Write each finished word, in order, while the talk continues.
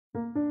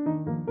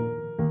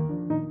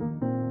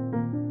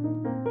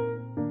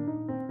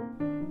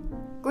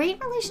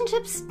great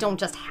relationships don't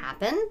just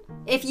happen.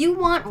 If you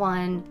want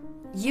one,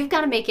 you've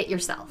got to make it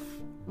yourself.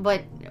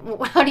 But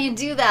how do you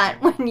do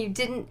that when you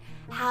didn't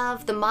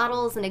have the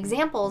models and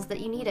examples that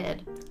you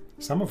needed?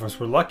 Some of us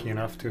were lucky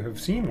enough to have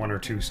seen one or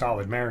two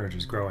solid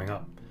marriages growing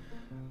up.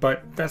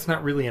 But that's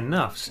not really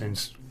enough,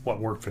 since what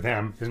worked for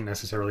them isn't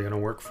necessarily going to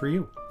work for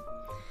you.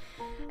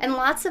 And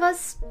lots of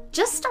us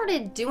just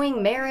started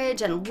doing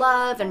marriage and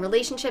love and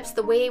relationships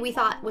the way we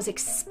thought was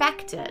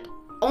expected,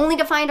 only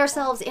to find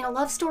ourselves in a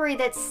love story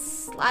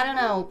that's, I don't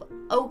know,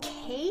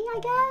 okay, I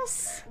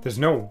guess? There's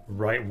no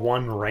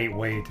one right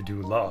way to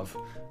do love.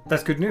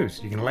 That's good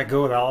news. You can let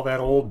go of all that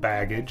old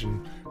baggage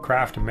and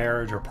craft a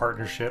marriage or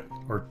partnership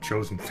or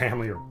chosen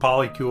family or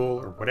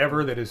polycule or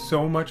whatever that is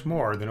so much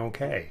more than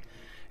okay.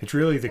 It's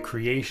really the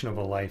creation of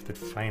a life that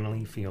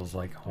finally feels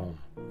like home.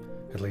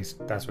 At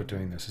least that's what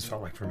doing this has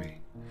felt like for me.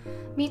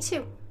 Me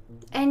too.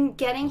 And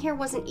getting here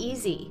wasn't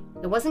easy.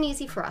 It wasn't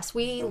easy for us.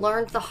 We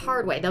learned the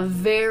hard way, the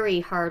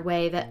very hard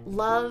way, that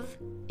love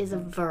is a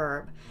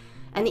verb.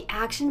 And the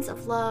actions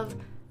of love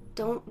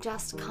don't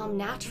just come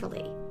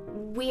naturally.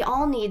 We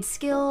all need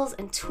skills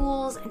and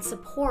tools and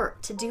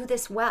support to do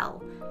this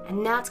well.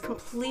 And that's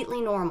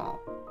completely normal.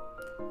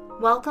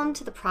 Welcome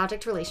to the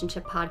Project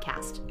Relationship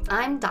Podcast.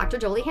 I'm Dr.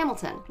 Jolie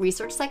Hamilton,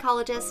 research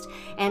psychologist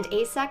and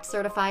ASECT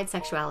certified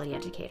sexuality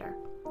educator.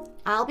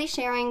 I'll be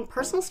sharing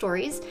personal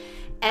stories,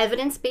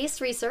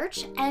 evidence-based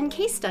research, and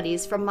case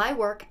studies from my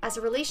work as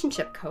a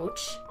relationship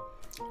coach.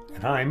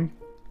 And I'm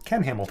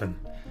Ken Hamilton.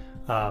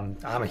 I'm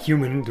a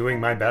human doing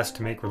my best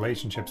to make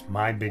relationships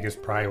my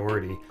biggest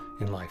priority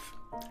in life.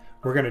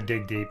 We're going to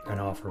dig deep and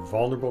offer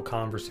vulnerable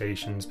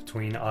conversations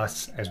between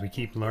us as we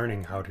keep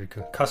learning how to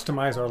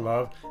customize our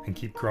love and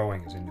keep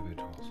growing as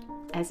individuals.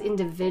 As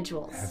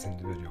individuals.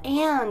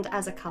 And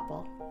as a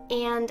couple.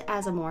 And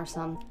as a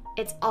moresome.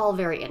 It's all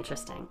very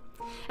interesting.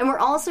 And we're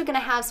also going to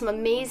have some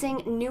amazing,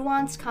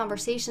 nuanced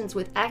conversations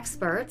with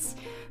experts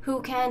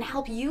who can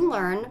help you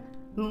learn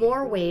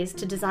more ways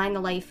to design the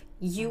life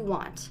you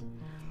want.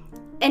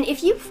 And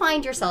if you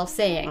find yourself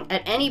saying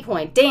at any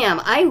point, damn,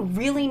 I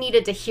really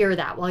needed to hear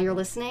that while you're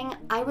listening,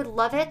 I would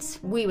love it,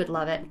 we would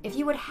love it, if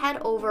you would head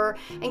over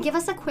and give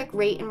us a quick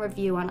rate and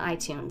review on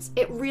iTunes.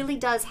 It really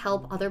does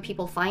help other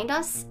people find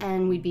us,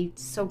 and we'd be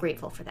so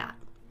grateful for that.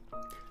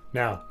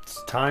 Now,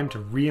 it's time to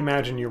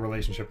reimagine your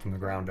relationship from the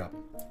ground up.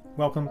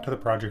 Welcome to the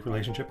Project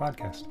Relationship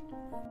Podcast.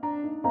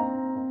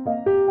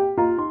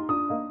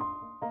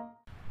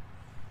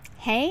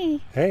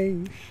 Hey.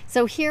 Hey.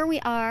 So here we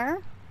are.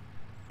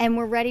 And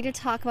we're ready to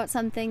talk about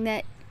something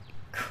that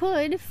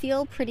could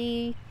feel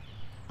pretty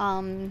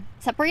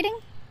separating?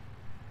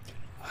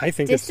 I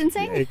think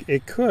distancing?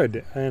 It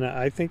could, and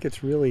I think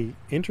it's really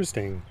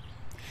interesting.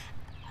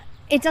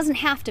 It doesn't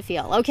have to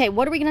feel. Okay,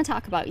 what are we going to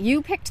talk about?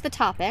 You picked the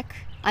topic.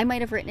 I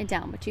might have written it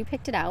down, but you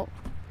picked it out.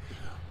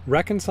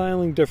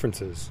 Reconciling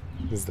differences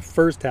is the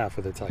first half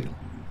of the title.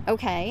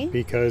 Okay.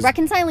 Because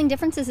reconciling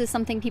differences is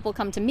something people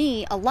come to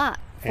me a lot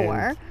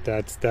for.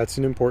 And that's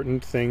an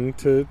important thing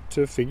to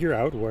figure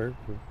out.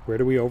 Where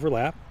do we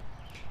overlap?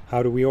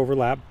 How do we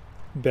overlap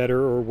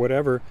better or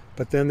whatever?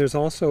 But then there's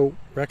also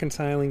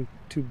reconciling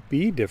to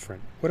be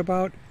different. What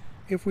about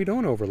if we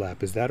don't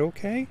overlap? Is that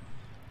okay?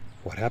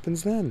 What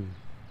happens then?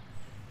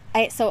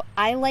 So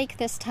I like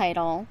this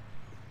title.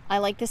 I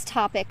like this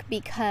topic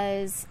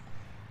because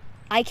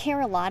I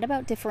care a lot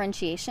about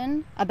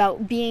differentiation,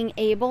 about being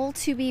able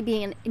to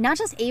be, not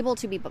just able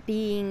to be, but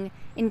being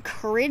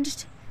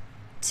encouraged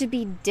to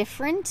be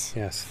different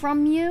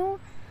from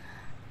you.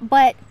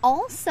 But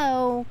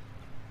also,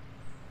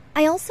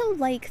 I also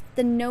like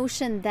the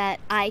notion that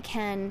I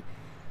can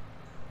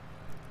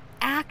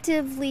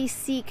actively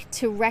seek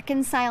to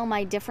reconcile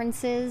my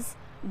differences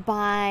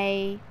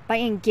by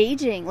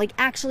engaging, like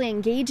actually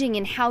engaging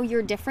in how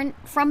you're different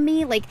from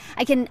me. Like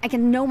I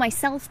can know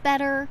myself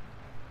better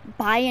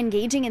by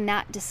engaging in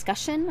that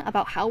discussion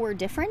about how we're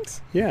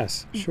different.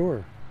 Yes,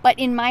 sure. But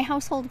in my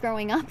household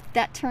growing up,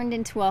 that turned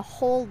into a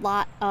whole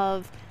lot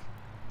of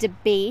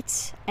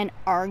debate and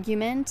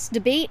argument.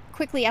 Debate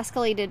quickly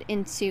escalated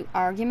into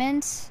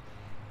argument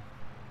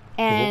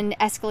and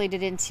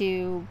escalated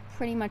into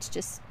pretty much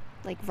just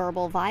like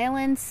verbal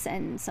violence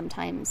and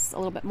sometimes a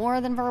little bit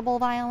more than verbal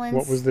violence.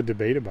 What was the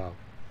debate about?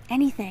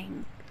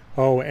 Anything.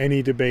 Oh,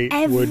 any debate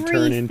would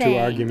turn into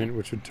argument,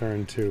 which would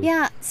turn to...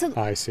 Yeah, so...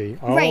 I see.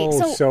 Oh,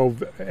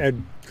 right,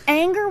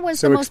 anger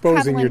was the most So exposing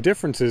prevalent... your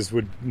differences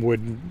would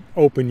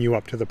open you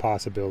up to the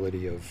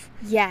possibility of...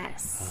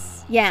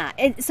 Yes. Yeah.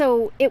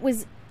 So it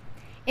was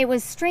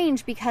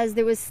strange because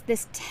there was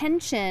this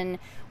tension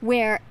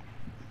where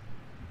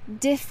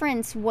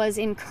difference was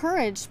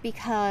encouraged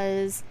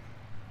because...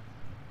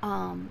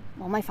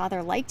 my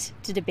father liked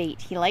to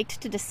debate. He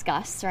liked to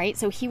discuss, right?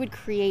 So he would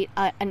create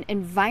an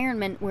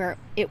environment where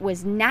it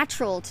was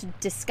natural to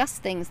discuss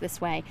things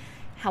this way.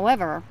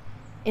 However,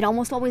 it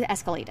almost always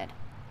escalated.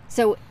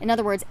 So, in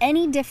other words,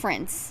 any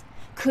difference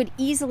could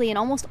easily and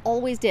almost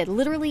always did,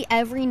 literally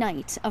every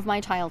night of my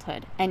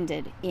childhood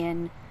ended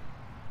in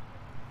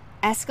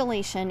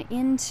escalation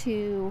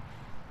into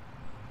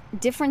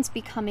difference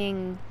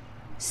becoming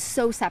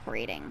so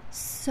separating,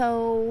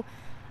 so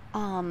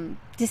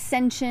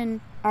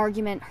dissension,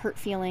 argument, hurt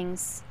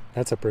feelings.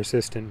 That's a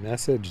persistent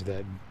message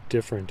that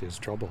different is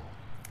trouble.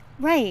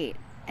 Right.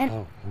 And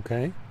oh,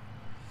 okay.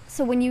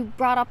 So when you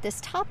brought up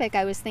this topic,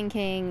 I was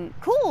thinking,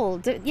 cool,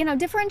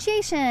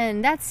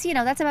 differentiation. That's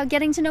about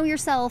getting to know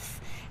yourself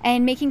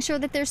and making sure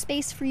that there's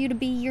space for you to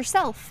be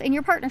yourself in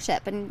your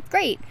partnership, and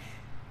great.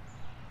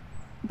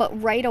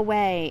 But right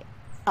away,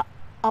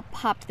 up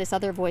popped this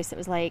other voice that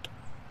was like,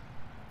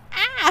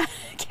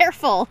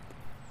 careful.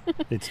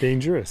 It's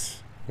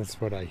dangerous. That's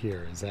what I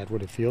hear. Is that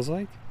what it feels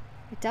like?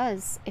 It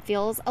does. It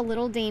feels a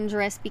little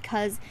dangerous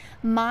because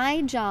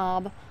my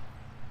job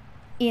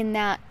in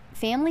that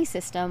family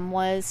system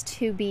was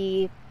to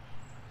be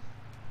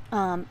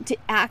to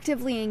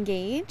actively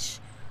engage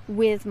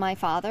with my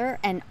father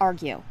and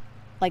argue.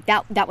 Like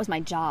that was my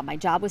job. My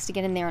job was to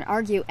get in there and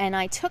argue, and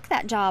I took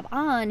that job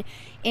on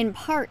in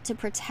part to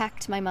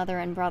protect my mother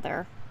and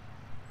brother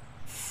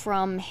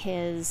from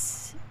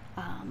his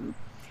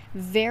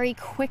very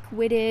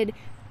quick-witted,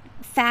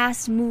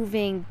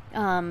 fast-moving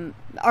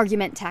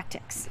argument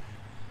tactics.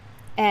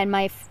 And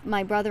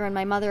my brother and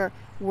my mother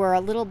were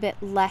a little bit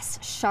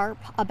less sharp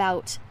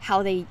about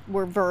how they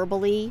were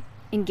verbally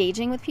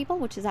engaging with people,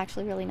 which is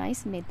actually really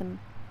nice and made them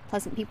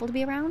pleasant people to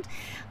be around.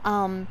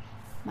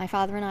 My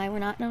father and I were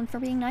not known for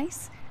being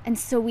nice. And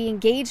so we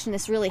engaged in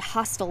this really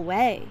hostile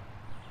way.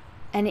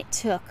 And it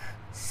took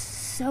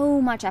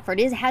so much effort.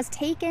 It has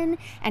taken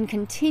and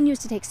continues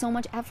to take so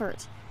much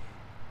effort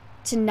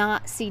to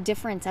not see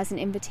difference as an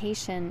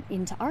invitation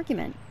into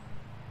argument.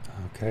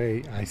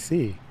 Okay, I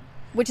see.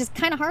 Which is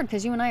kind of hard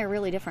because you and I are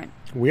really different.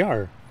 We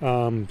are.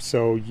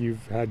 So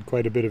you've had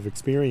quite a bit of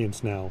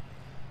experience now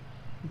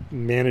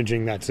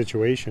managing that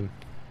situation.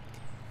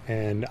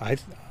 And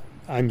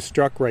I'm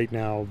struck right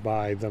now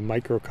by the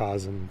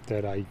microcosm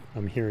that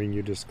I'm hearing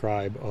you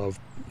describe of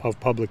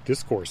public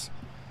discourse.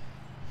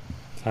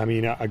 I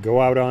mean, I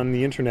go out on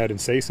the internet and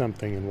say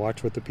something and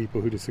watch what the people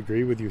who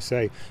disagree with you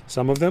say.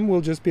 Some of them will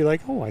just be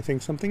like, oh, I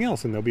think something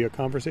else, and there'll be a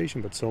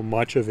conversation. But so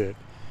much of it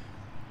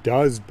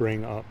does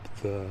bring up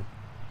the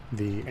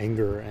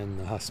anger and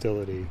the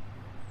hostility.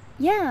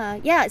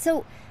 Yeah.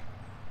 So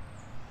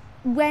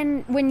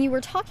when you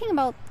were talking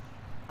about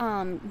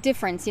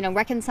difference,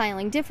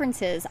 reconciling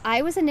differences,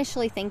 I was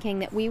initially thinking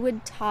that we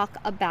would talk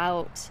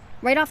about,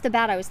 right off the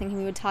bat, I was thinking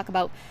we would talk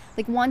about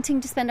like wanting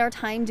to spend our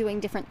time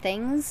doing different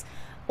things,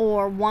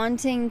 or wanting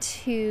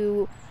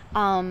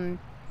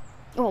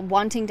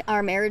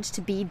our marriage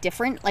to be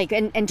different, like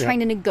and trying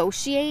to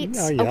negotiate.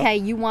 Okay,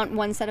 you want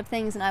one set of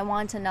things and I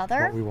want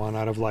another. What we want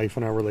out of life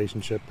and our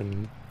relationship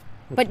and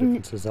what the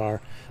differences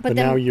are. But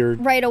then now you're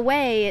right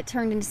away it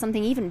turned into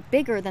something even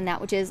bigger than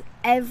that, which is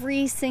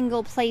every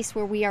single place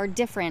where we are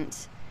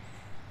different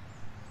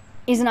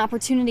is an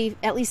opportunity,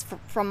 at least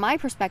from my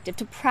perspective,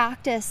 to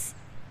practice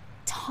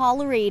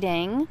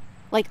tolerating,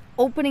 like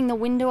opening the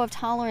window of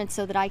tolerance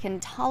so that I can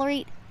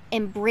tolerate,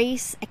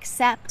 embrace,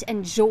 accept,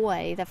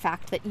 enjoy the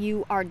fact that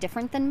you are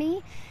different than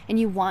me and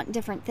you want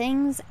different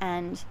things.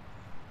 And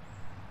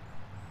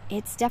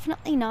it's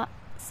definitely not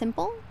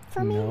simple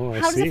for me. No,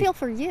 How does it feel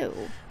for you?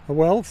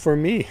 Well, for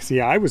me,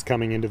 I was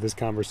coming into this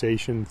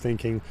conversation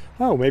thinking,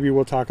 oh, maybe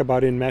we'll talk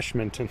about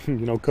enmeshment and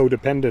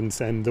codependence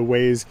and the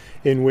ways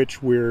in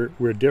which we're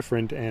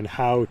different, and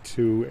how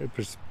to,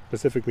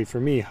 specifically for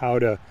me, how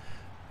to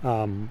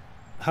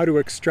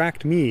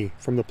extract me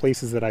from the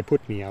places that I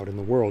put me out in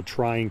the world,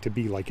 trying to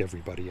be like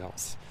everybody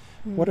else.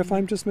 Mm-hmm. What if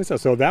I'm just myself?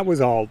 So that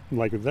was all,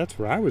 like, that's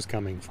where I was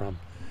coming from.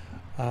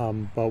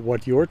 But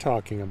what you're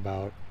talking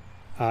about,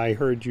 I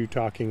heard you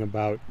talking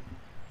about,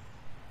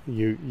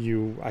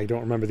 I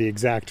don't remember the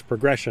exact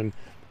progression,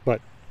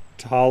 but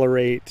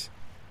tolerate,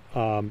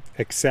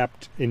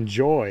 accept,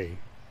 enjoy,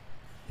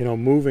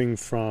 moving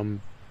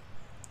from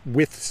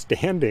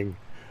withstanding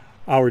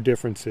our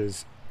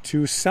differences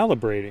to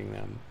celebrating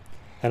them.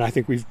 And I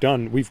think we've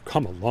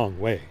come a long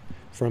way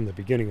from the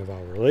beginning of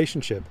our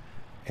relationship,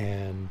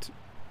 and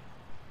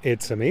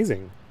it's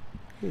amazing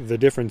the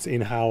difference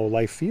in how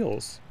life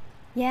feels.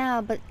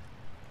 Yeah, but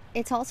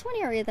it's also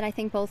an area that I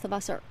think both of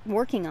us are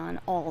working on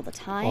all the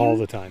time. All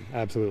the time,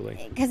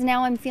 absolutely. Because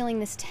now I'm feeling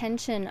this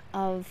tension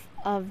of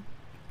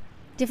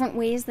different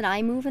ways that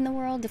I move in the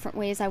world, different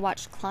ways I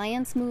watch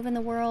clients move in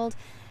the world.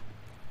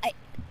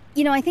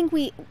 I think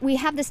we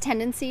have this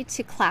tendency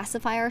to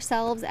classify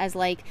ourselves as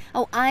like,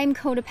 oh, I'm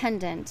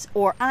codependent,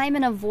 or I'm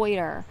an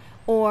avoider,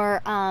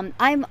 or I'm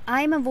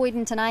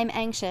avoidant and I'm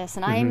anxious,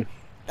 and I'm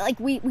like,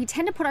 we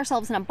tend to put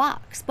ourselves in a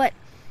box. But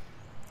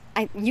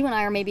you and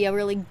I are maybe a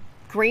really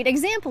great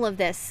example of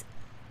this.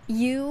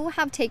 You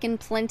have taken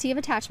plenty of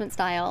attachment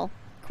style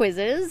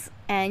quizzes,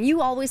 and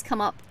you always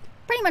come up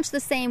pretty much the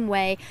same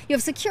way. You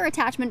have secure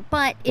attachment,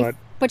 but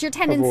your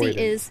tendency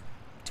is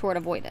toward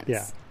avoidance.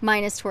 Yeah.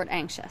 Mine is toward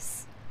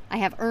anxious. I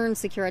have earned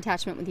secure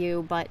attachment with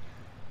you, but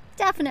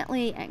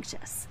definitely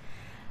anxious.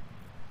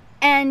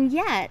 And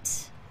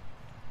yet,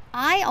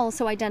 I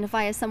also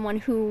identify as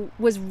someone who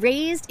was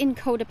raised in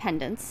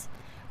codependence,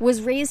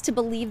 was raised to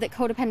believe that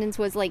codependence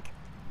was like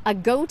a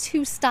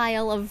go-to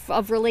style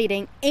of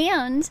relating,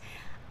 and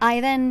I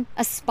then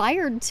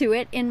aspired to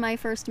it in my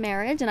first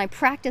marriage, and I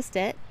practiced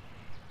it.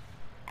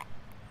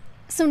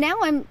 So now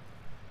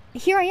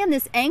here I am,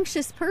 this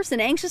anxious person,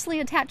 anxiously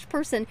attached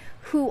person,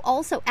 who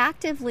also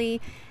actively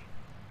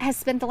has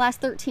spent the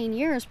last 13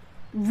 years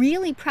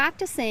really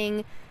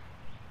practicing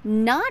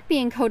not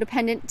being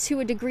codependent to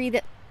a degree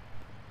that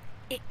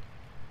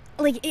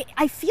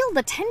I feel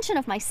the tension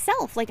of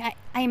myself. Like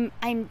I'm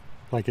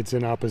like it's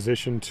in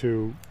opposition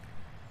to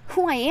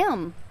who I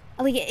am.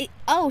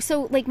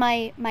 So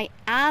my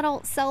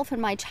adult self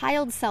and my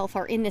child self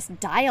are in this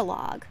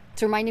dialogue.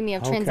 It's reminding me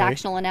of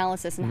transactional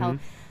analysis and how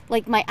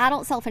like my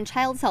adult self and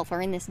child self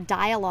are in this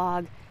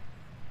dialogue,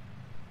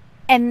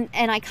 and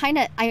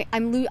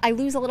I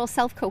lose a little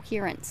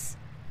self-coherence.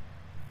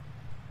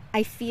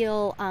 I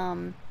feel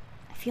a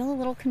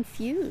little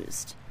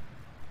confused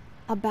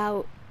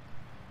about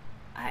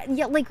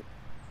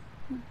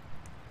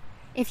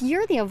if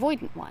you're the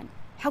avoidant one,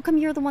 how come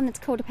you're the one that's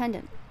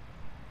codependent?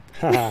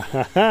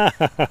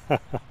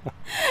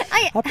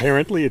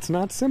 Apparently it's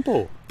not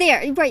simple.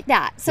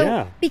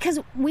 Because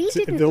we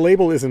didn't, the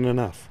label isn't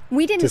enough.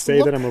 We didn't to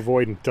say that I'm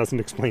avoidant doesn't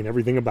explain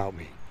everything about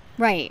me.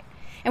 Right.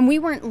 And we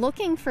weren't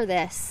looking for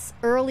this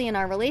early in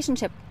our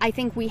relationship. I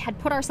think we had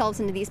put ourselves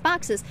into these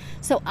boxes.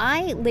 So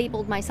I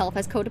labeled myself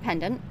as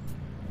codependent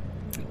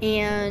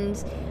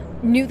and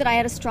knew that I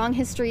had a strong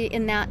history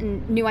in that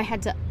and knew I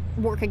had to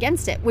work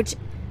against it, but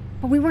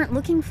we weren't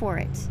looking for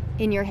it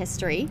in your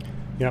history.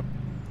 Yep.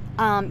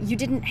 You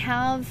didn't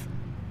have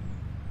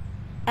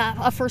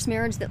a first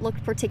marriage that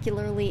looked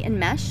particularly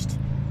enmeshed.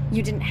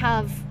 You didn't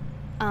have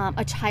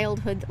a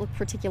childhood that looked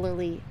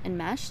particularly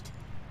enmeshed.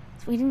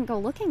 So we didn't go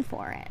looking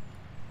for it.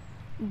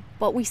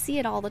 But we see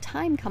it all the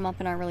time come up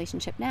in our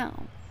relationship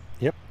now.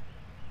 Yep.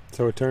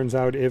 So it turns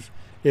out if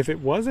it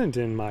wasn't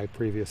in my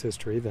previous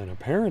history, then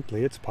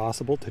apparently it's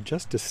possible to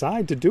just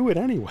decide to do it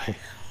anyway.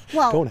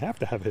 Well, don't have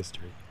to have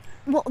history.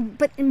 Well,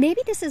 but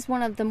maybe this is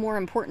one of the more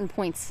important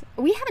points.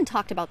 We haven't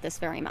talked about this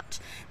very much.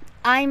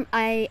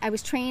 I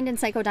was trained in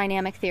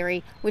psychodynamic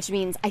theory, which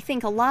means I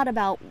think a lot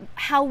about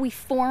how we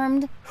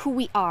formed who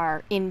we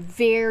are in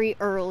very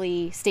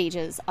early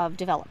stages of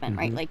development,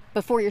 right? Like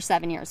before you're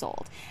 7 years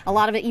old. A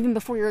lot of it even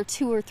before you're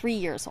 2 or 3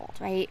 years old,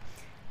 right?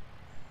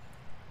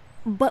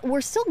 But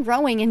we're still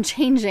growing and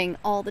changing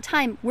all the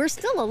time. We're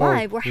still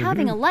alive. We're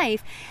having a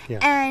life. Yeah.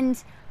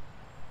 And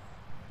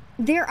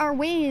there are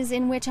ways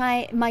in which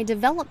my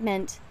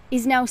development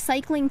is now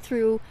cycling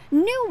through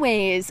new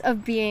ways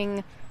of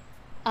being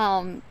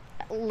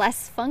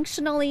less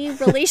functionally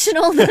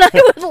relational than I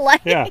would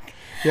like. Yeah.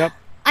 Yep.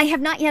 I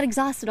have not yet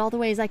exhausted all the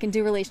ways I can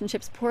do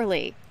relationships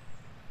poorly.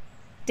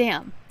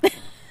 Damn.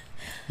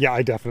 Yeah,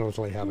 I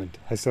definitely haven't.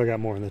 I still got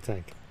more in the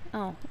tank.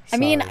 Oh. Sorry. I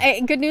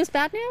mean, good news,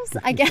 bad news,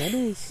 I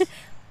guess.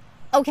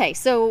 Okay,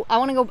 so I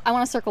want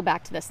to circle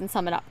back to this and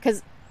sum it up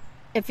because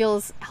it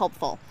feels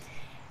helpful.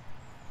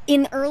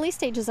 In the early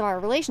stages of our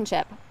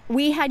relationship,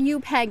 we had you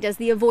pegged as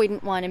the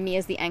avoidant one and me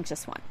as the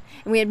anxious one.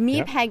 And we had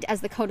me pegged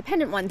as the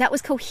codependent one. That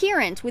was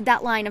coherent with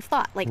that line of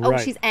thought. Like, oh,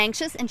 she's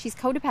anxious and she's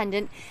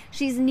codependent.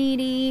 She's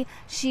needy.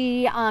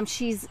 She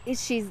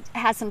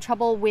has some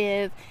trouble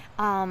with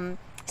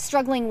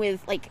struggling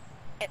with like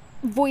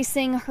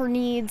voicing her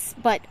needs,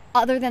 but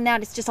other than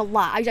that, it's just a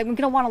lot. I'm going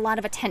to want a lot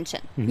of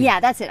attention. Yeah,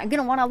 that's it. I'm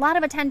going to want a lot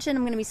of attention.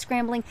 I'm going to be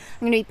scrambling.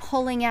 I'm going to be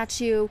pulling at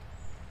you.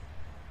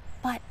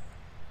 But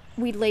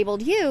we'd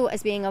labeled you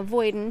as being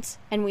avoidant,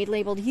 and we'd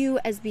labeled you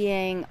as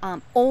being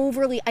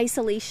overly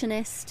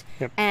isolationist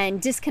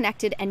and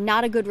disconnected and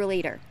not a good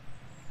relator.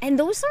 And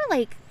those are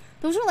like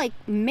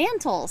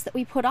mantles that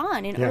we put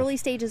on in early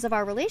stages of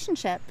our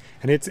relationship.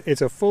 And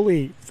it's a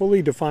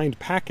fully defined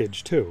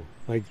package too.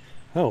 Like,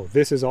 oh,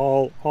 this is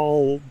all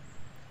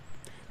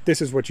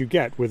this is what you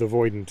get with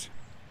avoidant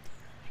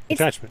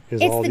attachment.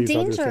 Is all these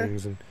other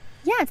things. And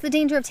yeah, it's the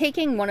danger of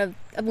taking one of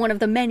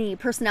the many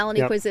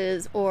personality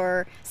quizzes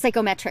or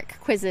psychometric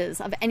quizzes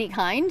of any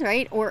kind,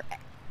 right?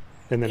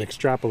 And then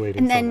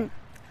extrapolating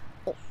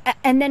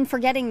and then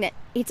forgetting that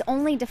it's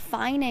only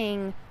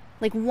defining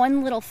like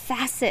one little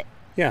facet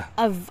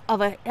of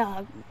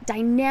a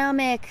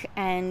dynamic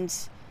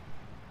and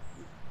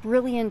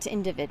brilliant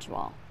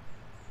individual.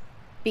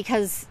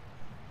 Because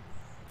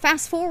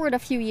fast forward a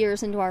few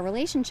years into our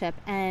relationship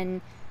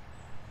and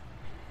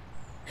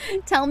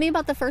tell me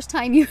about the first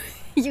time you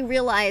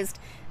realized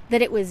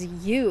that it was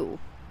you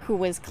who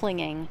was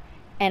clinging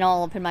and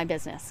all up in my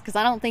business. Because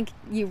I don't think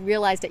you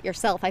realized it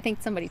yourself. I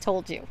think somebody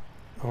told you.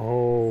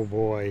 Oh,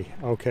 boy.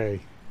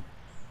 Okay.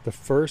 The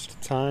first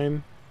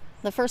time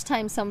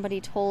somebody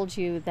told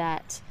you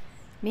that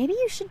maybe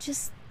you should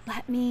just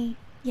let me,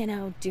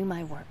 do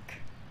my work.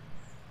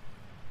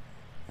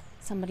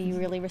 Somebody you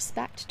really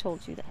respect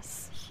told you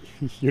this.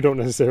 You don't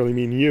necessarily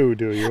mean you,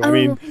 do you? I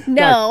mean,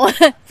 no.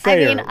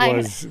 Thayer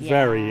was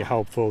very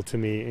helpful to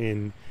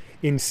me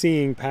in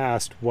seeing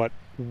past what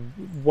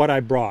I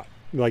brought,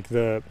 like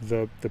the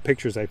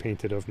pictures I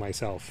painted of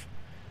myself,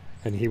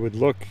 and he would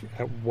look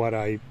at what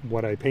I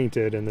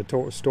painted and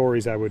the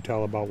stories I would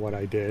tell about what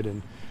I did,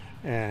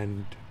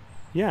 and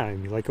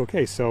be like,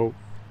 okay, so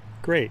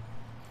great,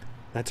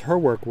 that's her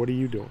work. What are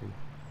you doing?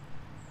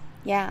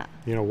 Yeah.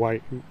 You know, why?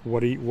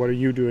 What are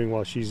you doing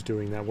while she's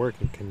doing that work?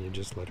 And can you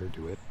just let her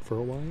do it for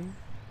a while?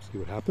 See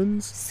what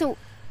happens. So,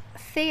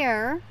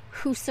 Fair,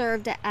 who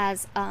served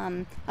as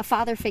a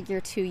father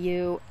figure to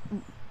you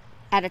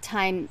at a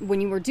time when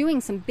you were doing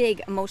some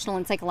big emotional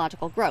and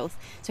psychological growth.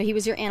 So he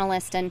was your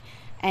analyst, and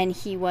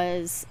he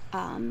was.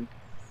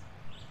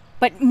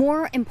 But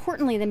more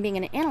importantly than being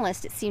an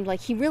analyst, it seemed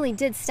like he really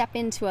did step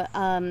into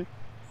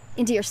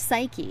into your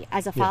psyche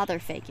as a father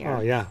figure.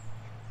 Oh yeah.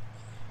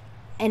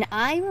 And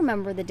I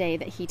remember the day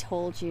that he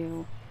told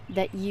you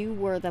that you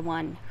were the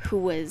one who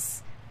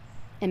was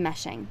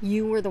enmeshing.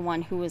 You were the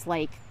one who was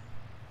like,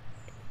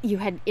 you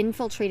had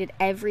infiltrated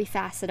every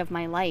facet of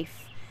my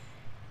life,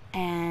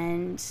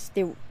 and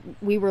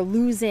we were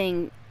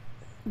losing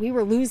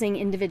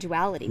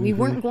individuality. We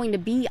weren't going to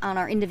be on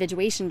our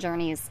individuation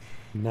journeys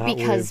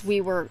because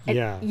we were.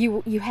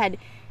 You had.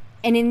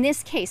 And in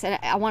this case, and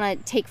I want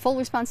to take full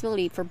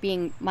responsibility for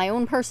being my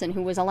own person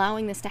who was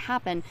allowing this to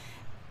happen,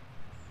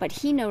 but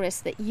he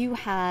noticed that you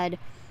had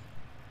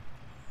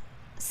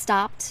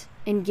stopped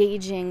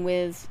engaging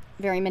with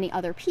very many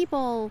other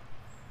people,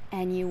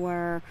 and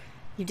you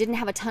didn't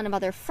have a ton of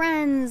other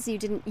friends. You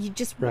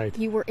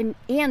were in,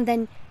 and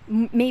then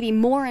maybe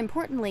more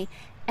importantly,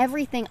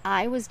 everything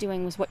I was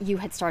doing was what you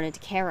had started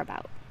to care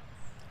about.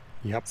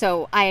 Yep.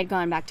 So I had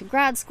gone back to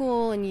grad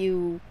school, and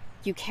you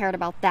cared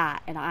about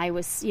that, and I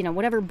was,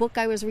 whatever book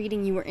I was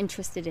reading, you were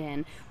interested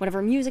in.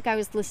 Whatever music I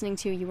was listening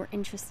to, you were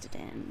interested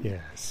in.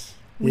 Yes.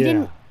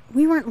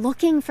 We weren't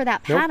looking for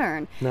that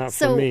pattern. Nope, not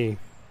for me.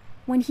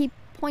 When he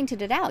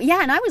pointed it out,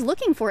 and I was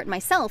looking for it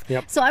myself.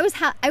 Yep. So I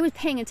was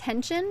paying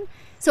attention.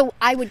 So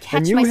I would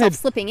catch myself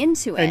slipping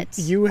into it. And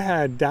you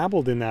had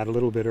dabbled in that a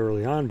little bit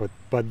early on,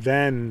 but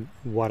then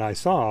what I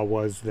saw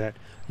was that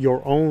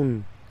your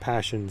own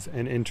passions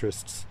and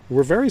interests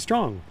were very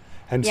strong,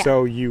 and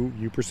so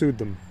you pursued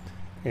them.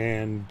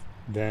 And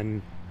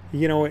then,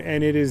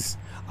 and it is,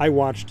 I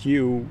watched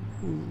you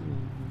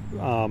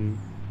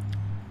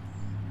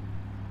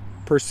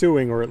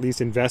pursuing, or at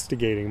least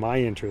investigating, my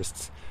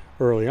interests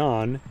early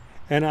on,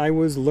 and I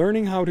was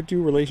learning how to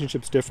do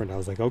relationships different. I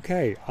was like,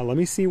 okay, let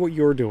me see what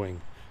you're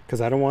doing,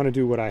 because I don't want to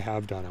do what I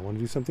have done. I want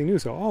to do something new.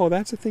 So,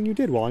 that's a thing you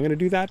did. Well, I'm going to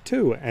do that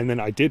too. And then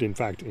I did, in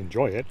fact,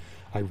 enjoy it.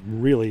 I'm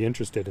really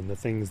interested in the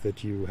things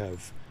that you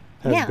have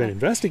been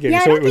investigating.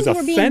 So it was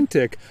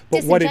authentic,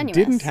 but what it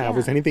didn't have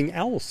was anything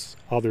else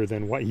other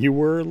than what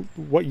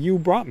you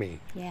brought me.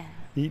 Yeah.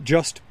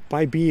 Just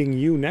by being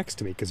you next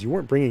to me, because you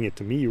weren't bringing it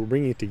to me, you were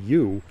bringing it to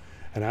you,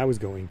 and I was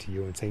going to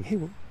you and saying, hey,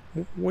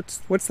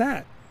 what's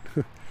that?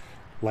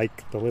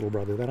 Like the little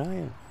brother that I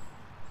am.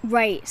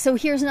 Right. So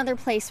here's another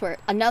place where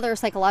another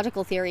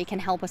psychological theory can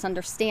help us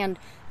understand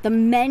the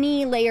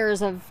many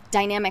layers of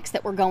dynamics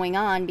that were going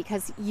on,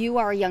 because you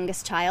are a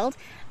youngest child.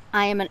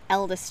 I am an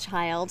eldest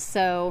child.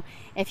 So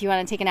if you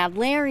want to take an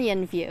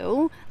Adlerian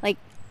view, like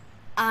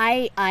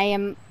I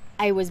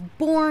was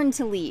born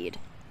to lead,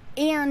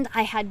 and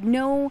I had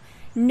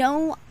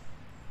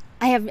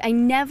I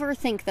never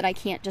think that I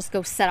can't just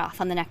go set off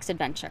on the next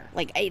adventure.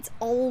 Like, it's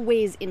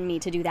always in me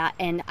to do that,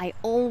 and I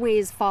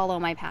always follow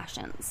my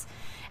passions.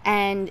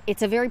 And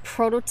it's a very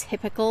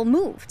prototypical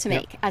move to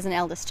make as an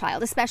eldest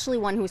child, especially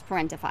one who's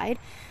parentified.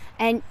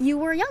 And you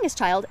were a youngest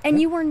child,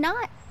 and you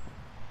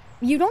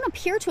don't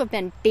appear to have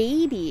been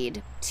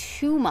babied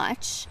too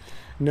much.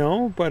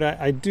 No, but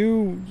I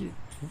do,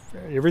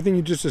 everything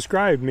you just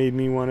described made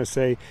me want to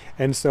say,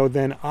 and so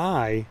then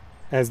I,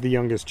 as the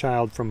youngest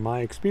child from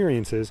my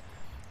experiences,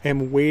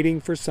 am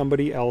waiting for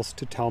somebody else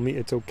to tell me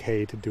it's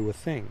okay to do a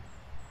thing.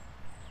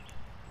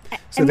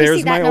 So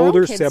there's my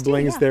older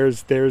siblings,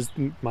 there's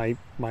my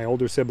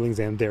older siblings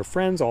and their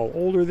friends, all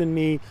older than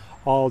me,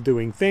 all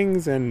doing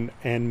things, and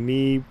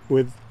me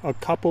with a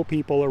couple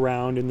people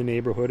around in the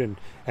neighborhood,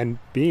 and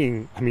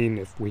being,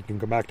 if we can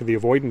go back to the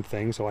avoidant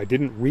thing, so I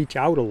didn't reach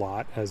out a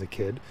lot as a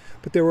kid,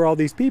 but there were all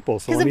these people,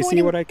 so let me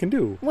see what I can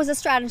do. Was a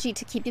strategy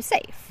to keep you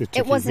safe. To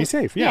keep me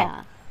safe,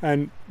 yeah.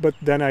 But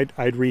then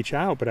I'd reach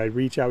out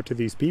to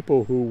these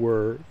people who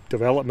were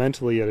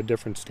developmentally at a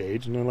different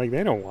stage, and they're like,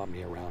 they don't want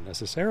me around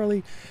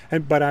necessarily,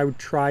 but I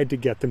tried to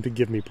get them to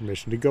give me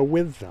permission to go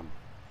with them.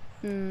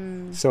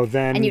 So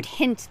then, and you'd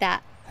hint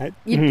that.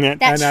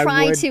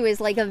 To is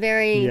like a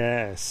very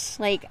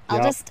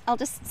I'll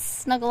just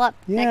snuggle up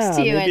next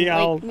to you,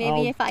 and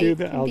maybe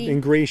I'll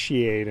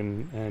ingratiate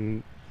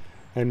and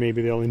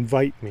maybe they'll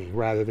invite me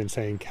rather than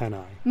saying, can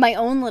I? My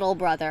own little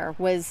brother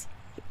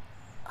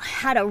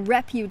had a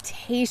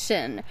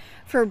reputation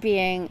for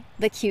being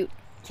the cute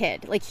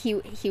kid. Like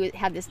he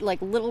had this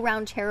like little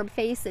round cherub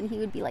face, and he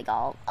would be like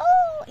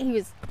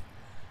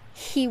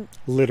he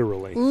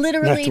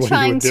literally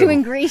trying to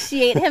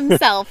ingratiate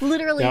himself.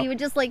 Literally, he would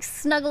just like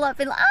snuggle up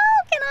and can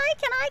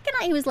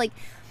I? He was like,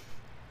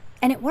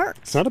 and it worked.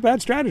 It's not a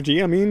bad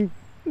strategy.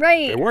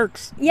 Right. It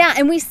works. Yeah,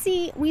 and we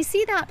see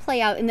that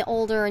play out in the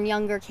older and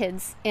younger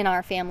kids in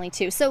our family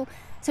too. So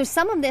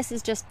some of this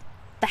is just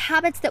the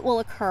habits that will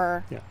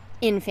occur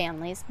in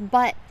families.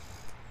 But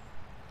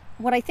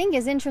what I think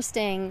is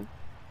interesting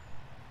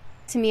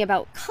to me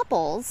about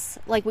couples,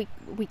 like we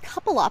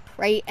couple up,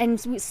 right?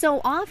 And so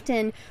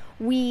often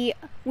we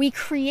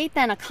create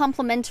then a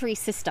complementary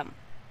system,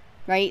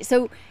 right?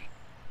 So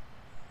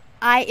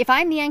if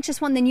I'm the anxious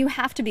one, then you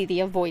have to be the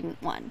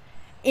avoidant one.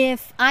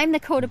 If I'm the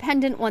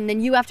codependent one, then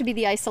you have to be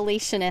the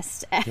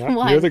isolationist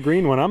one. You're the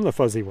green one, I'm the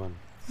fuzzy one.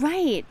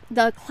 Right.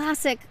 The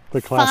classic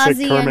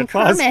Fozzie and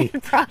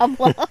Kermit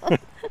problem.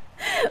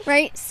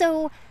 Right?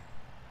 So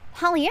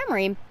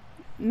polyamory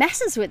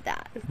messes with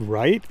that.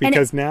 Right?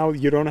 Because now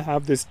you don't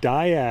have this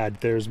dyad.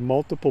 There's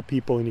multiple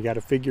people and you got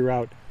to figure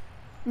out.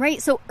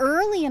 Right. So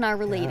early in our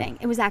relating,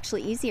 it was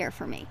actually easier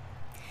for me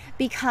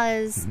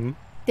because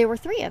there were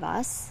 3 of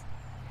us.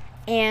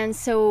 And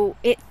so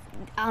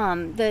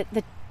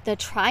the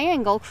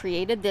triangle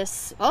created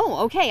this,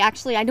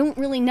 actually, I don't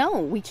really know.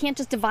 We can't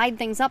just divide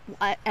things up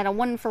at a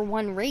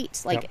 1-for-1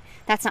 rate. Like,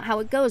 that's not how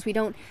it goes. We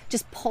don't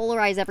just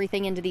polarize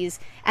everything into these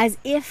as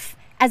if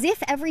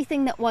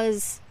everything that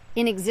was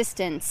in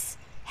existence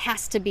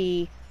has to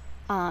be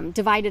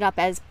divided up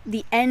as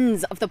the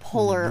ends of the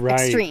polar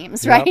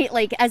extremes, right?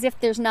 Like, as if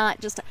there's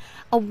not just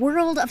a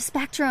world of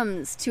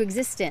spectrums to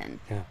exist in.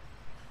 Yeah.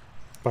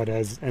 But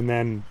and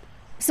then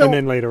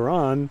later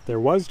on, there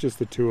was just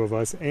the 2 of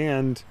us,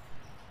 and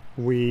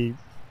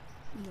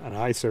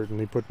I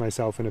certainly put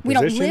myself in a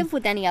position. We don't live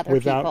with any other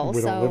people.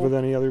 We don't live with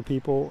any other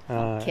people,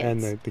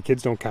 and the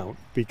kids don't count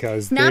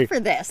because not for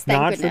this.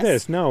 Thank goodness. For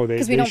this. No,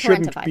 they we don't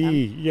shouldn't parentify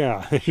be. Them.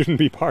 Yeah, they shouldn't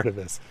be part of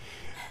this.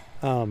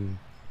 And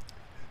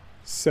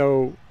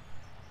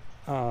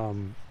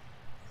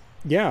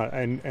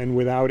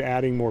without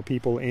adding more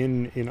people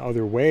in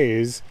other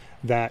ways,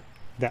 that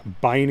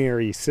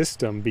binary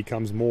system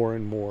becomes more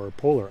and more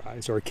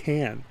polarized, or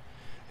can,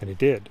 and it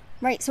did.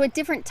 Right. So at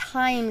different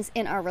times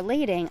in our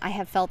relating, I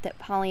have felt that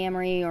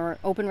polyamory or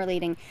open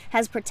relating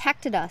has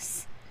protected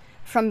us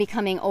from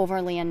becoming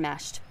overly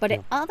enmeshed. But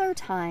at other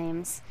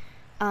times,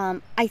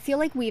 I feel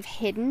like we've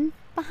hidden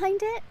behind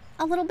it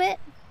a little bit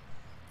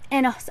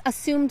and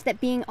assumed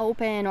that being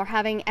open or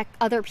having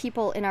other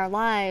people in our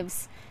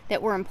lives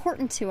that were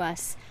important to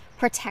us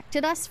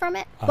protected us from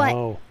it.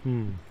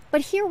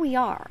 But here we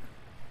are.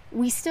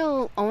 We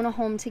still own a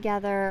home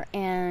together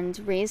and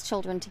raise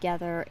children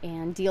together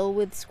and deal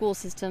with school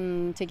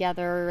system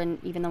together, and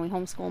even though we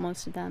homeschool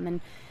most of them, and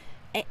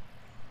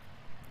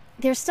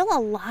there's still a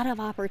lot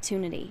of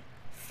opportunity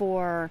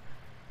for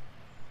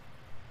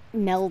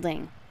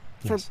melding.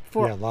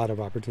 For a lot of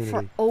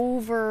opportunity.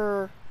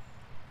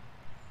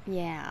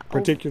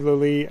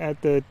 Particularly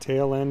at the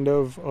tail end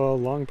of a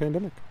long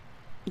pandemic.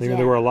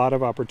 There were a lot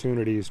of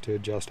opportunities to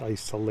just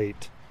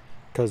isolate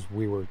because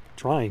we were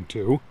trying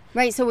to.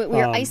 Right, so we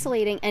were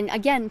isolating and,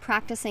 again,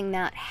 practicing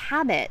that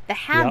habit, the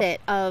habit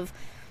of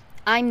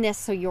I'm this,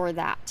 so you're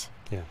that.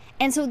 Yeah.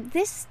 And so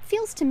this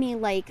feels to me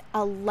like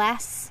a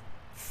less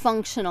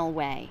functional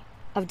way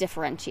of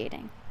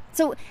differentiating.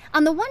 So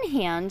on the one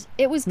hand,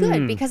 it was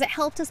good because it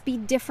helped us be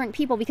different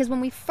people. Because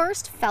when we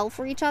first fell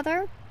for each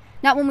other,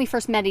 not when we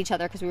first met each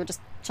other because we were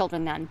just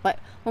children then, but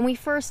when we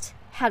first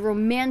had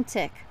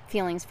romantic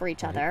feelings for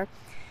each other,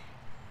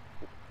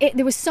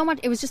 there was so much,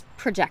 it was just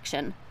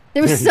projection.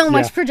 There was so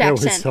much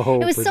projection.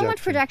 It was so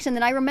much projection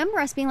that I remember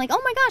us being like,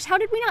 oh my gosh, how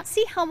did we not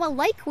see how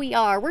alike we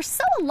are? We're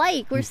so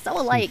alike. We're so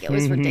alike. It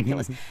was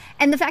ridiculous.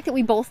 And the fact that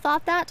we both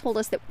thought that told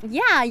us that,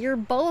 you're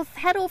both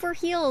head over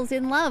heels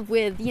in love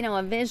with,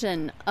 a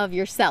vision of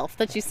yourself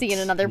that you see in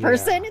another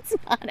person. It's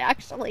not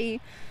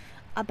actually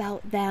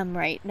about them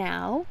right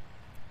now.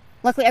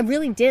 Luckily, I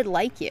really did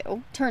like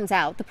you. Turns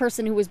out, the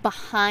person who was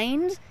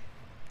behind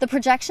the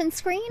projection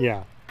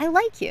screen, I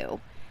like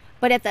you.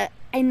 But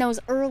in those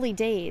early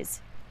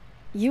days,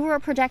 you were a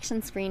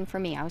projection screen for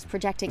me. I was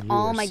projecting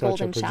all my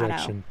golden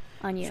shadow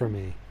on you. For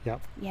me, yep.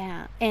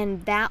 Yeah,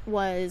 and that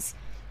was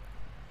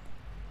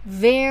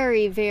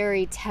very,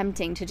 very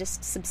tempting to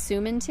just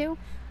subsume into.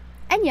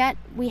 And yet,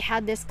 we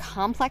had this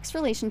complex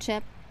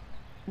relationship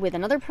with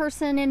another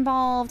person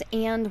involved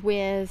and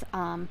with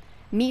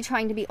me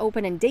trying to be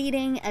open and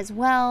dating as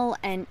well.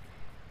 And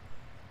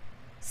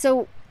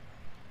so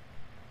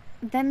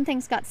then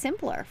things got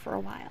simpler for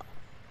a while.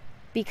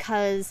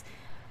 Because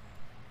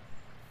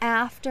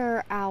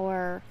after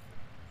our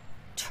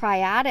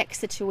triadic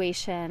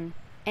situation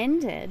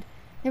ended,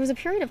 there was a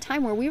period of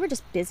time where we were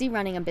just busy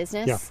running a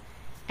business,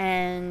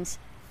 and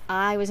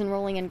I was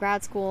enrolling in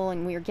grad school,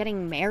 and we were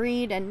getting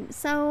married, and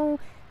so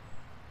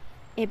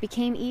it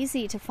became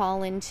easy to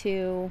fall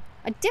into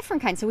a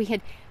different kind. So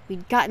we'd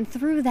gotten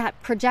through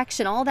that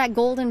projection, all that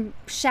golden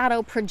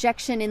shadow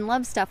projection in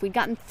love stuff. We'd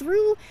gotten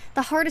through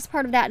the hardest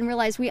part of that and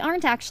realized we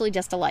aren't actually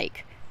just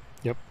alike.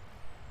 Yep.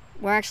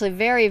 We're actually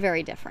very,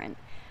 very different.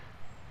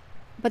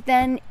 But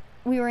then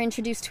we were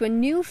introduced to a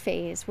new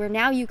phase where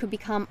now you could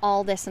become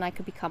all this and I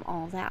could become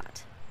all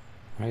that.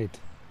 Right.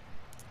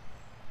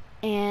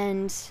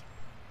 And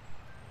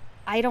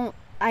I don't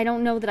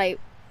know that I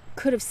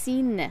could have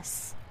seen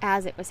this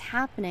as it was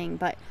happening,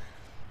 but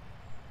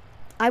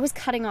I was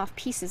cutting off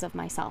pieces of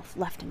myself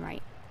left and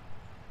right.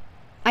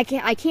 I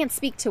can't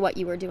speak to what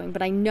you were doing,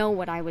 but I know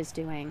what I was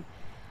doing.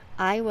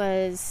 I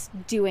was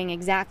doing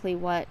exactly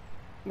what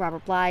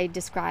Robert Bly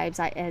describes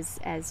as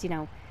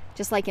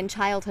just like in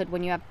childhood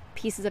when you have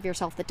pieces of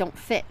yourself that don't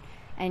fit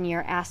and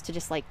you're asked to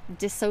just like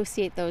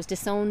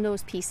disown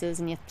those pieces,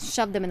 and you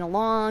shove them in a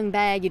long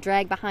bag you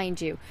drag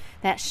behind you,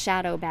 that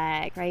shadow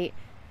bag, right?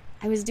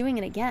 I was doing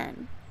it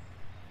again.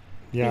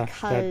 Yeah,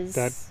 because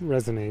that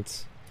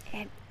resonates.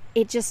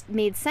 It just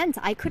made sense.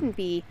 I couldn't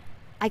be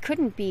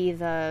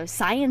the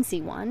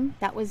sciencey one.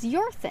 That was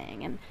your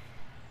thing. And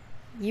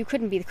you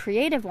couldn't be the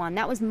creative one.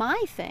 That was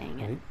my thing.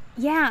 Right. And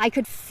yeah, I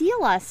could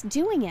feel us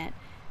doing it.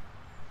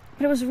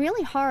 But it was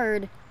really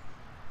hard.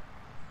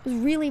 It was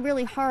really,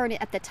 really hard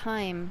at the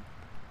time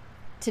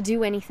to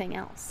do anything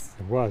else.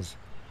 It was.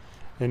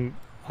 And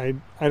I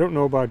don't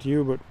know about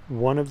you, but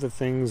one of the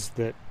things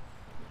that,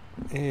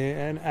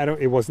 and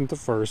it wasn't the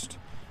first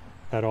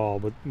at all,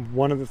 but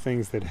one of the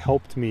things that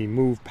helped me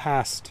move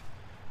past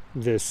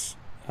this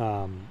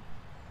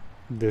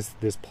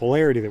this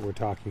polarity that we're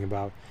talking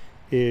about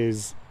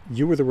is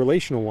you were the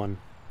relational one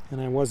and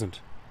I wasn't.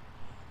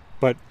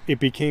 But it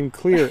became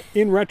clear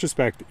in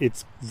retrospect,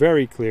 it's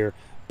very clear,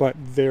 but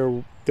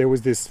there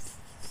was this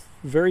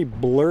very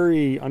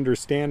blurry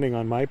understanding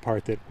on my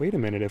part that, wait a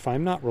minute, if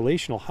I'm not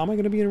relational, how am I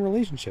going to be in a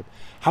relationship?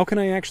 How can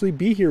I actually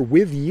be here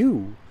with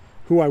you,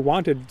 who I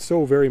wanted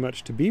so very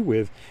much to be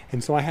with?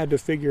 And so I had to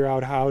figure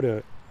out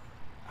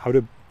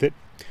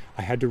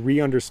I had to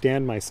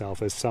re-understand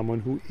myself as someone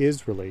who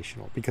is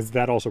relational, because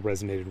that also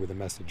resonated with a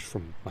message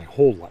from my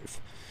whole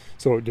life.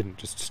 So it didn't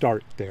just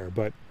start there,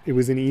 but it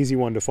was an easy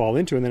one to fall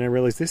into. And then I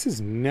realized this is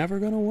never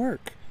going to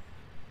work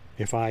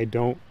if I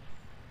don't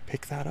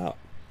pick that up.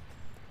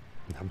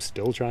 And I'm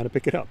still trying to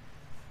pick it up.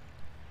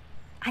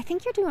 I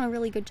think you're doing a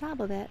really good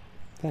job of it.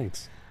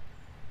 Thanks.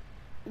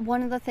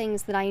 One of the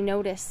things that I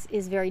notice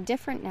is very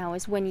different now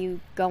is when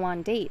you go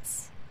on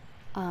dates.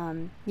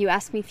 You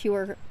ask me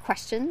fewer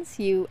questions.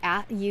 You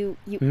ask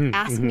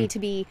me to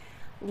be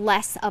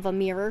less of a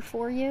mirror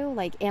for you.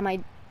 Like, am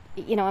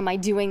I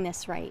doing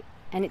this right?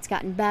 And it's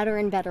gotten better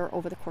and better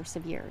over the course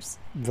of years.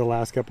 The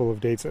last couple of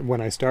dates,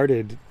 when I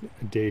started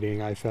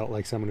dating, I felt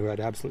like someone who had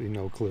absolutely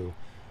no clue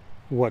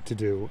what to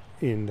do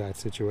in that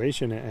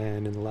situation.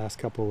 And in the last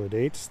couple of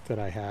dates that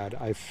I had,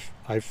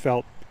 I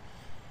felt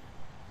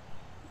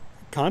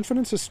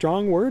confidence, a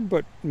strong word,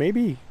 but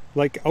maybe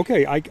like,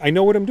 okay, I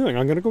know what I'm doing.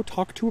 I'm going to go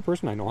talk to a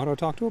person. I know how to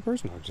talk to a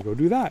person. I'll just go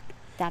do that.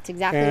 That's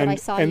exactly what I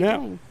saw you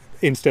doing.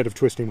 Instead of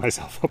twisting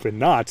myself up in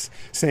knots,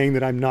 saying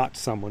that I'm not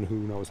someone who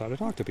knows how to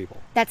talk to people.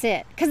 That's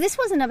it. Because this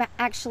wasn't about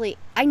actually,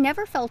 I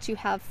never felt you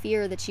have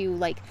fear that you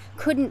like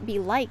couldn't be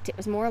liked. It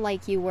was more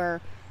like you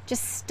were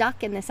just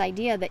stuck in this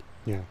idea that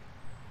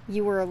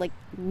you were like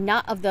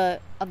not of the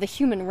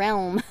human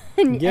realm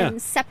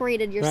and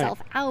separated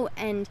yourself out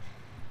and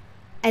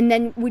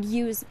then would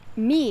use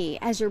me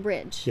as your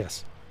bridge.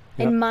 Yes.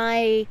 Yep. And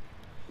my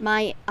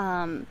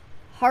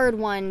hard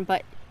won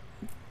but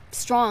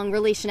strong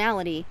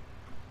relationality,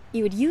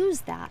 you would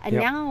use that. And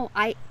now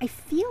I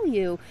feel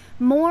you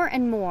more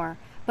and more,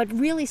 but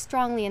really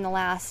strongly in the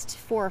last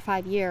 4 or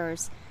 5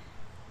 years,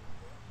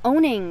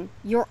 owning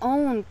your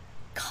own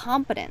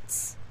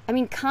competence. I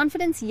mean,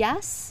 confidence,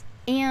 yes,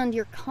 and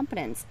your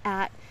competence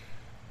at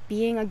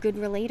being a good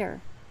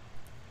relator.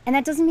 And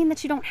that doesn't mean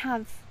that you don't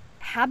have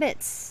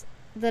habits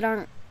that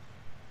aren't,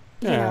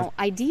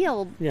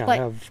 ideal. Yeah, but I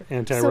have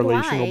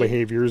anti-relational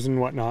behaviors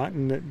and whatnot,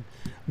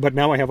 but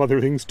now I have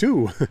other things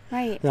too.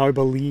 Right. Now I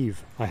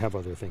believe I have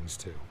other things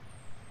too.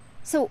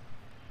 So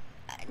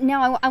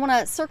now I want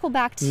to circle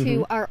back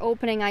to our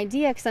opening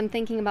idea, because I'm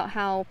thinking about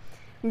how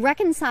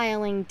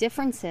reconciling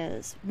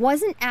differences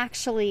wasn't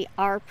actually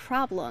our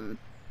problem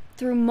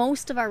through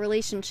most of our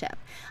relationship.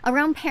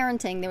 Around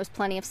parenting, there was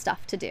plenty of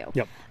stuff to do.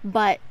 Yep.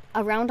 But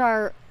around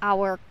our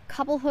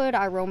couplehood,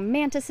 our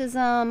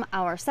romanticism,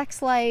 our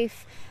sex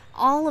life,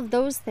 all of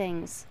those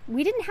things,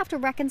 we didn't have to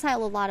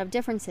reconcile a lot of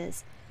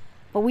differences.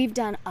 But we've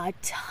done a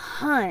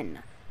ton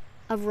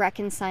of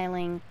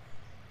reconciling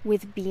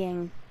with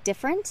being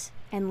different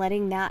and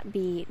letting that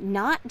be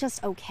not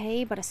just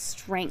okay, but a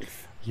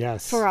strength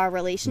for our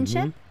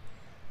relationship. Mm-hmm.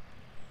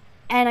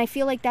 And I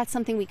feel like that's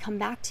something we come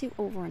back to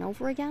over and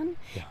over again.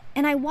 Yeah.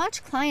 And I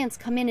watch clients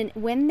come in, and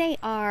when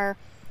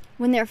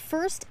they're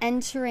first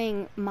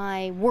entering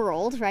my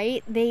world,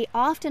 right, they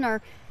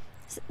often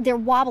they're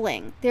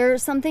wobbling.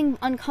 There's something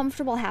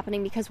uncomfortable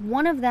happening because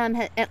one of them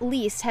at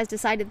least has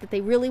decided that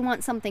they really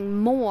want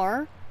something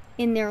more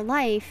in their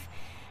life.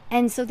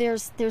 And so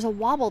there's a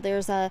wobble.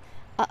 There's what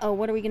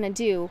are we going to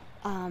do?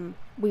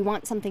 We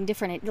want something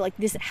different. Like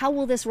this, how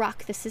will this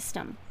rock the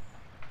system?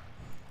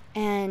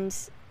 And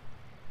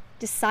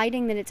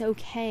deciding that it's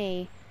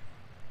okay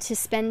to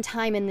spend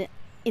time in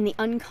the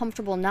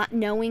uncomfortable, not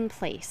knowing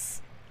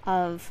place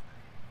of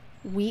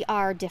we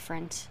are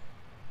different.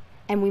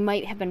 And we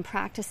might have been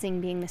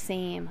practicing being the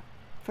same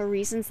for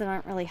reasons that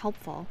aren't really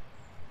helpful,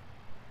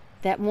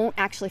 that won't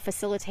actually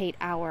facilitate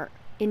our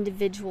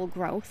individual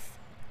growth.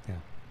 Yeah.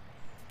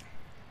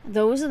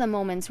 Those are the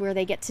moments where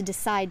they get to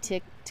decide to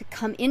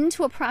come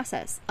into a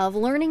process of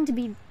learning to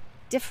be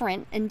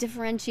different and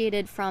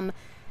differentiated from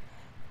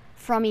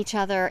each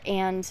other,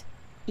 and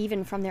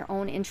even from their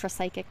own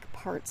intrapsychic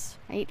parts,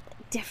 right?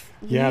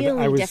 Yeah,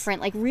 Really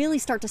different, like really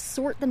start to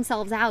sort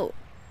themselves out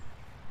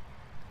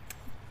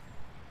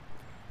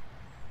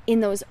in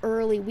those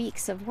early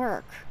weeks of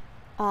work.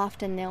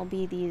 Often there'll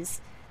be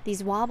these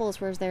wobbles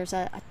where there's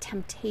a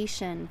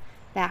temptation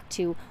back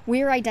to,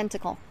 we're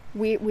identical,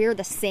 we're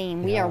the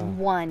same, we are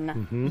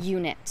one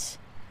unit.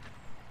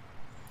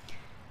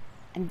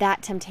 And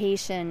that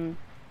temptation,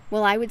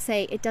 well, I would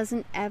say it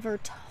doesn't ever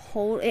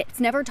it's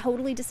never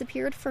totally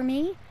disappeared for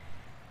me.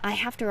 I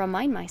have to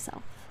remind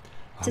myself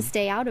to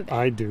stay out of it.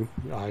 I do.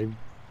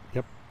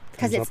 Yep.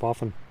 Comes up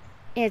often.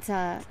 It's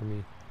a for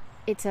me.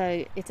 It's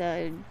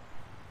an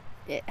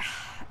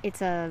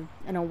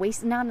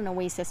oasis, not an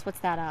oasis. What's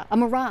that? A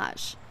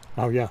mirage.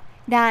 Oh yeah.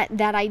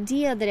 That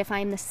idea that if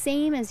I'm the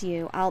same as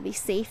you, I'll be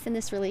safe in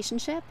this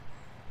relationship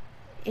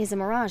is a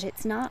mirage.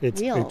 It's not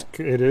real.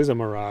 It is a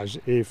mirage.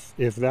 If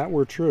that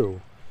were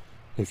true,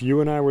 if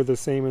you and I were the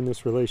same in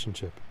this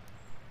relationship,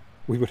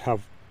 we would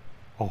have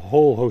a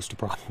whole host of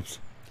problems.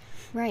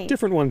 Right.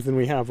 Different ones than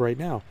we have right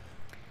now.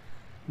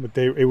 But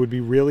it would be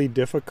really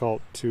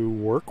difficult to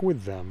work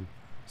with them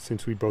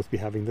since we'd both be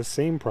having the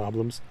same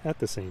problems at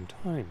the same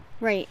time.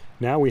 Right.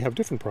 Now we have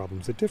different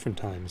problems at different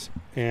times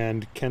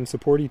and can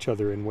support each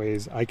other in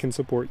ways. I can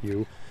support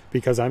you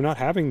because I'm not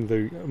having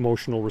the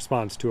emotional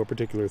response to a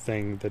particular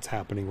thing that's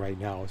happening right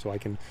now. So I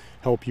can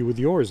help you with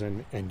yours,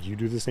 and you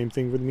do the same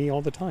thing with me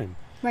all the time.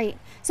 Right.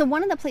 So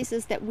one of the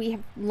places that we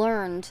have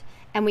learned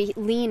and we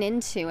lean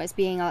into as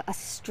being a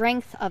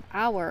strength of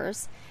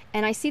ours,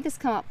 and I see this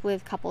come up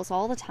with couples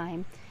all the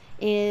time,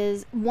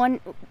 is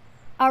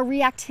our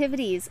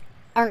reactivities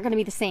aren't going to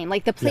be the same.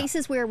 Like the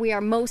places where we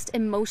are most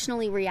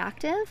emotionally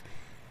reactive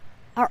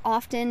are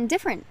often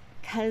different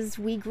because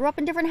we grew up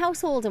in different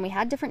households and we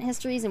had different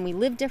histories and we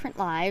lived different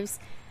lives.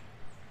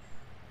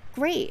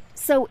 Great.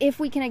 So if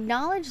we can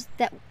acknowledge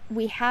that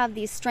we have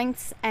these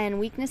strengths and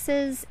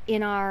weaknesses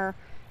in our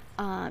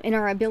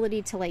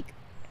ability to like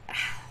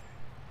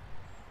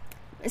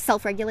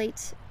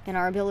self-regulate, in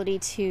our ability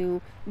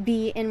to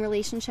be in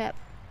relationship,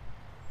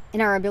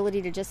 in our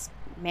ability to just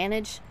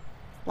manage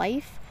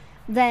life,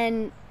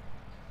 then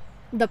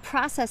the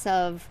process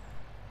of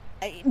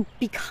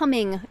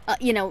becoming,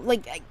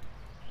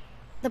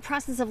 the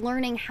process of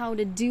learning how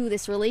to do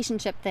this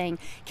relationship thing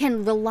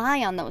can rely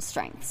on those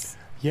strengths.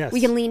 Yes.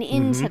 We can lean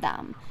into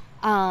them.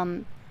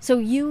 So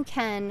you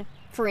can,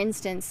 for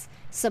instance,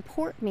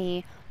 support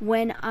me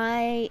when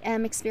I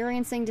am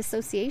experiencing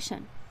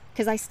dissociation,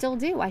 because I still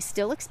do. I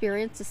still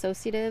experience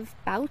dissociative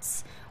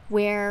bouts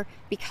where,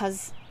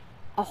 because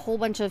a whole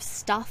bunch of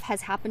stuff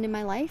has happened in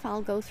my life,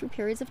 I'll go through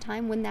periods of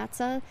time when that's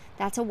a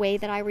way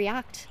that I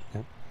react.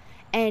 Yep.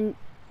 And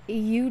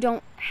you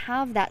don't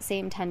have that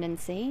same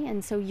tendency,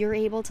 and so you're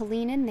able to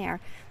lean in there.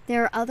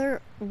 There are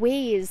other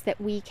ways that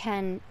we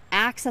can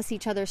access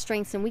each other's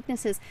strengths and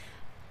weaknesses,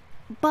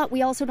 but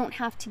we also don't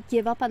have to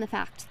give up on the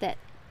fact that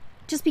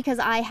just because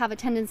I have a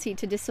tendency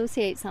to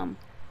dissociate some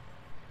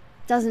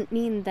doesn't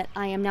mean that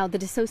I am now the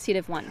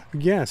dissociative one.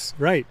 Yes,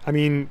 right. I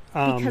mean,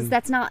 because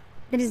that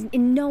is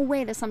in no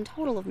way the sum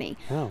total of me.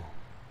 Oh.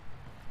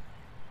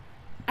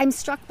 I'm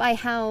struck by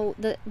how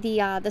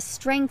the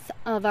strength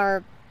of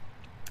our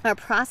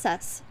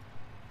process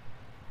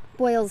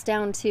boils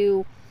down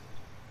to,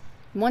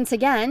 once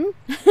again,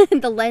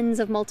 the lens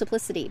of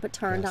multiplicity, but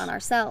turned on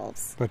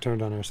ourselves. But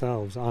turned on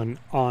ourselves,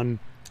 on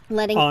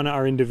letting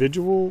our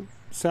individual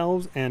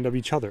selves and of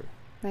each other.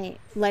 Right.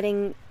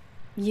 Letting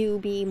you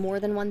be more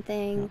than one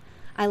thing. Yeah.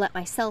 I let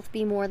myself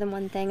be more than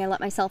one thing. I let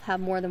myself have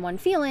more than one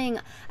feeling.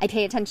 I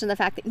pay attention to the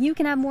fact that you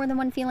can have more than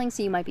one feeling,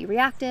 so you might be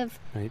reactive,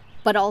 right,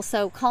 but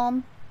also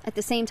calm. At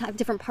the same time,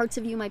 different parts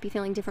of you might be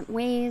feeling different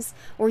ways,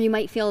 or you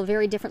might feel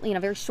very differently in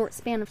a very short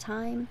span of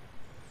time.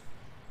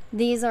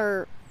 This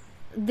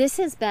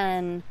has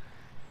been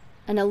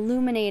an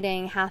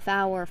illuminating half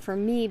hour for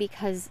me,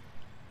 because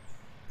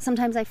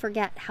sometimes I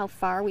forget how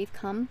far we've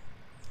come.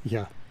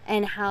 Yeah.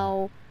 And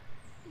how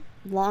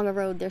long a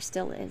road there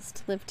still is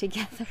to live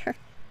together.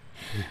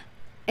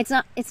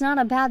 Yeah. It's not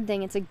a bad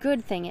thing, it's a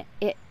good thing.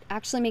 It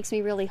actually makes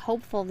me really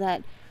hopeful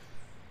that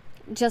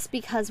just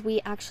because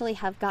we actually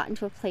have gotten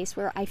to a place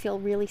where I feel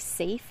really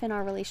safe in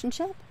our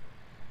relationship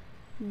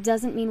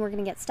doesn't mean we're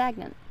going to get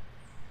stagnant.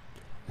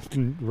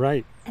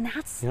 Right. And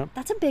that's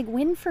a big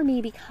win for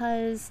me,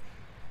 because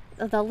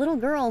the little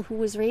girl who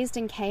was raised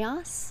in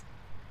chaos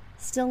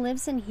still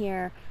lives in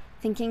here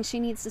thinking she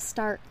needs to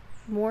start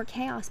more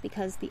chaos,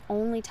 because the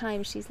only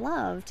time she's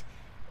loved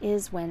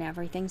is when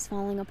everything's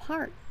falling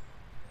apart.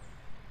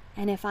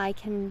 And if I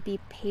can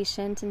be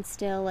patient and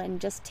still and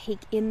just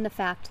take in the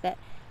fact that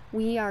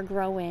we are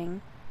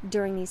growing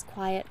during these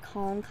quiet,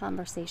 calm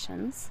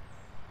conversations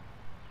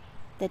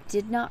that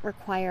did not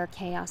require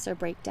chaos or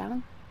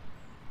breakdown,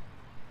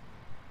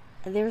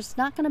 there's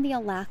not going to be a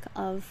lack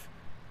of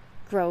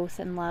growth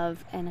and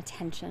love and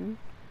attention.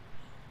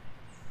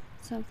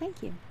 So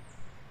thank you.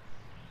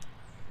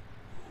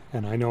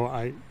 And I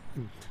know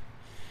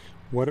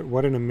what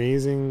an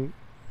amazing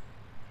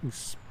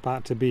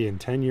spot to be in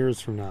 10 years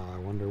from now. I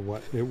wonder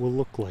what it will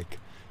look like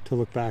to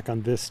look back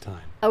on this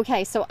time.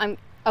 Okay, so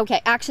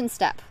Okay, action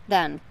step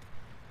then.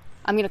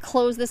 I'm going to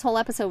close this whole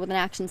episode with an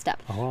action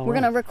step. Oh, we're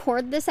going to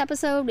record this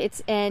episode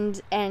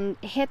and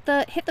hit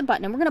the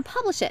button, and we're going to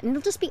publish it, and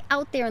it'll just be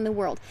out there in the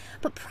world.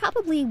 But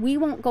probably we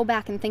won't go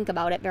back and think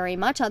about it very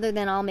much, other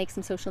than I'll make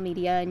some social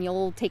media and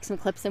you'll take some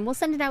clips and we'll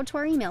send it out to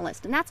our email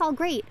list, and that's all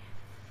great.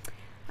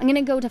 I'm going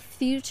to go to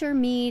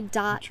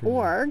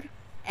futureme.org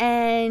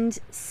and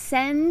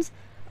send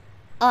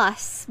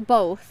us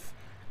both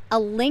a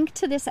link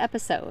to this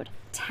episode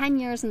 10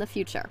 years in the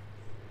future.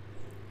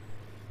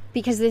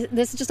 Because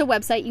this is just a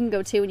website you can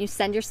go to and you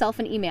send yourself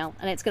an email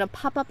and it's going to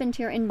pop up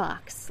into your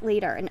inbox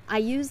later. And I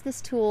use this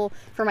tool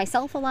for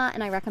myself a lot,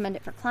 and I recommend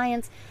it for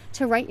clients,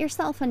 to write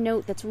yourself a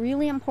note that's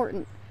really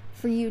important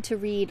for you to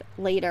read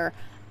later.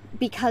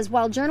 Because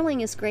while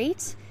journaling is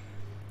great,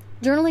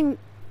 journaling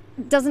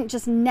doesn't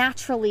just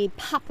naturally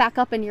pop back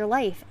up in your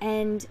life.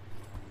 And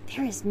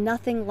there is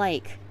nothing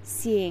like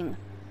seeing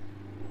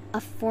a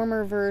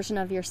former version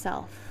of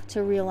yourself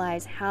to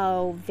realize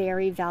how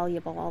very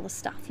valuable all the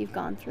stuff you've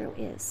gone through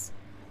is.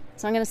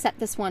 So I'm going to set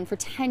this one for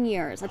 10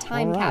 years, a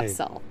time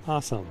capsule.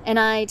 Awesome. And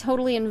I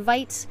totally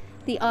invite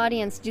the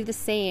audience to do the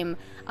same.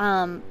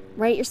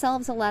 Write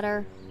yourselves a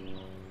letter.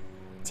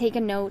 Take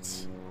a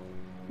note.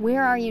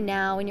 Where are you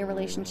now in your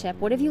relationship?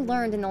 What have you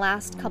learned in the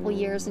last couple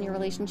years in your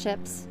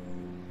relationships?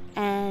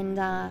 And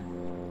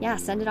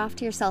send it off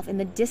to yourself in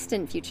the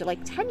distant future.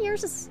 Like 10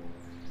 years is,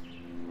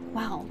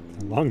 wow.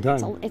 A long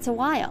time. It's a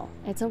while.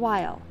 It's a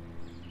while.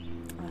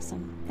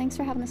 Awesome. Thanks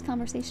for having this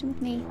conversation with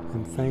me.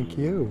 And thank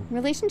you.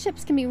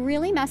 Relationships can be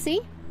really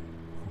messy.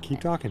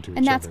 Keep talking to each other.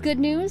 And that's good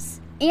news.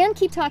 And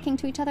keep talking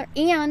to each other.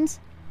 And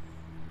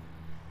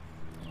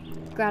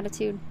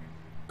gratitude.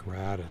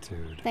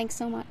 Gratitude. Thanks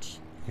so much.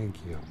 Thank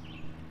you.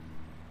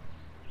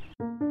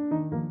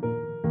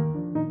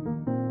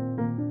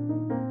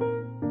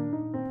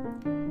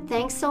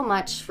 Thanks so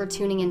much for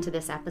tuning into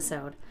this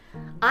episode.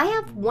 I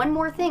have one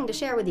more thing to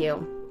share with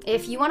you.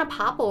 If you want to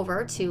pop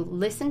over to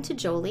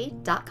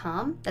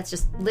listentojolie.com, that's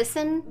just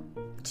listen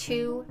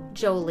to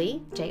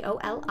Jolie,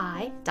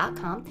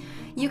 Joli.com,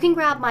 you can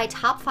grab my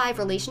top 5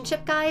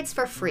 relationship guides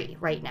for free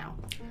right now.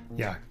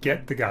 Yeah,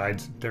 get the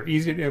guides. They're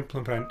easy to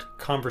implement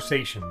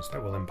conversations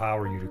that will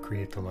empower you to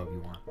create the love you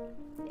want.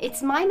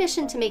 It's my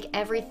mission to make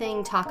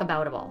everything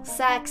talk-aboutable.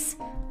 Sex,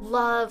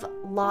 love,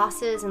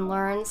 losses, and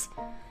learns.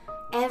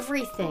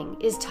 Everything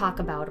is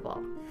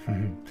talk-aboutable.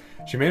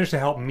 She managed to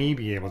help me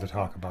be able to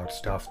talk about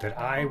stuff that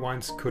I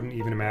once couldn't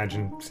even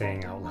imagine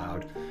saying out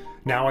loud.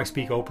 Now I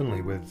speak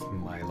openly with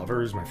my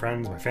lovers, my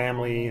friends, my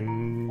family,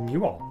 and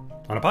you all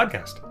on a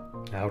podcast,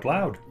 out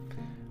loud.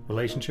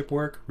 Relationship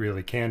work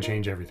really can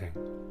change everything.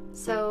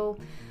 So,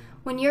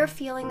 when you're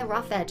feeling the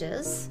rough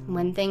edges,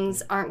 when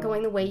things aren't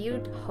going the way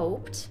you'd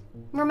hoped,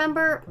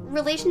 remember,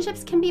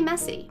 relationships can be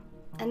messy,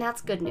 and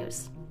that's good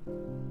news.